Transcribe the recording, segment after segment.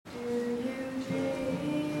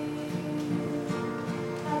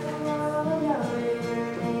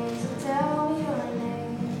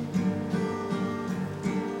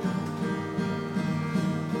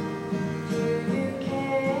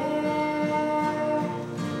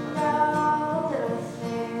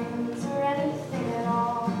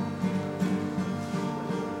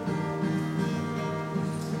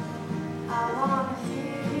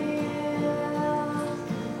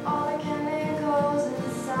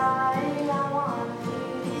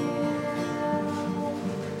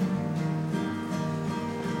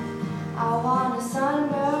a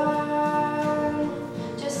sunburn,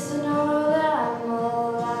 just to know that I'm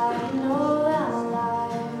alive, know that I'm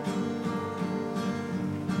alive.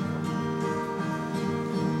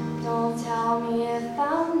 Don't tell me if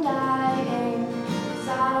I'm dying, 'cause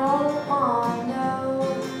I don't wanna know.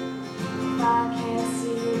 If I can't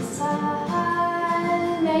see the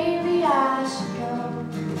sun, maybe I should go.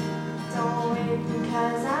 Don't wait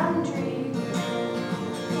because I'm dreaming,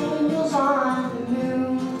 angels on the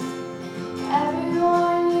moon.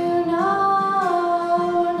 Everyone you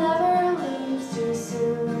know never leaves too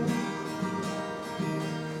soon.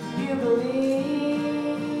 You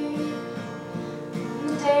believe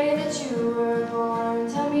the day that you were born.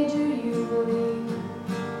 Tell me, do you believe?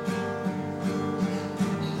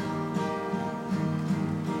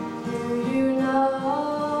 Do you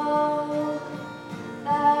know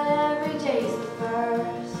that every day's the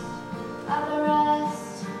first of the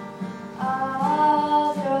rest of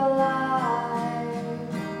your life?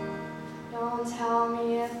 Don't tell me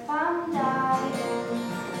if I'm dying,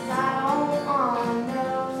 'cause I don't wanna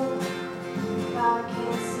know. If I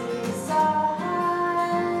can't see the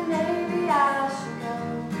sun, maybe I should go.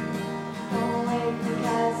 Don't wait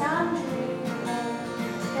because I'm dreaming,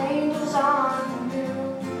 angels on the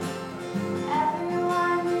moon.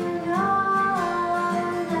 Everyone you know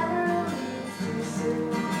never leaves too soon.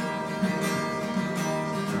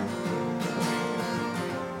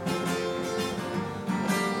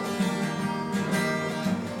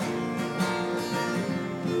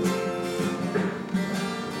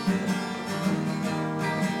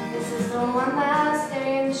 One last day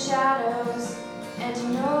in the shadows, and to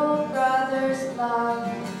know brothers love.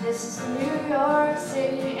 This is the New York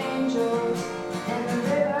City angels and the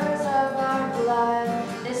rivers of our blood.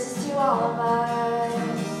 This is to all of us,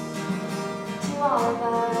 to all of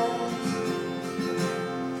us.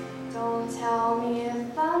 Don't tell me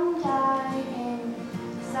if I'm dying,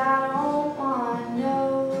 'cause I don't wanna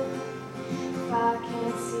know. If I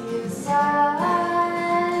can't see the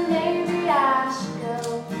sun, maybe I should go.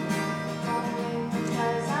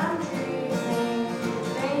 Because I'm dreaming,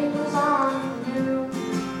 angels on the moon.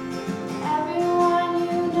 Everyone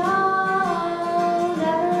you know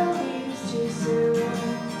never leaves too soon.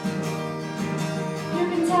 You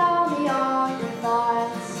can tell me all your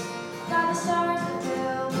thoughts about the stars that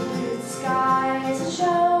fill the blue skies, and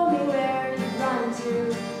show me where you run to.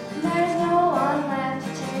 And there's no one left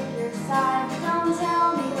to take your side. But don't tell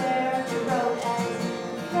me where the road ends,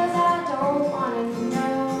 because I don't want to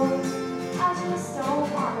know. I just don't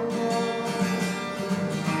want to know.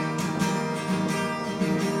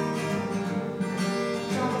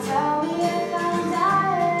 Don't tell me if I'm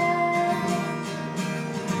dying.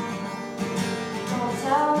 Don't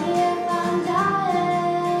tell me if I'm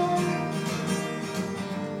dying.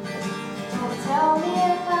 Don't tell me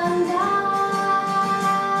if I'm dying.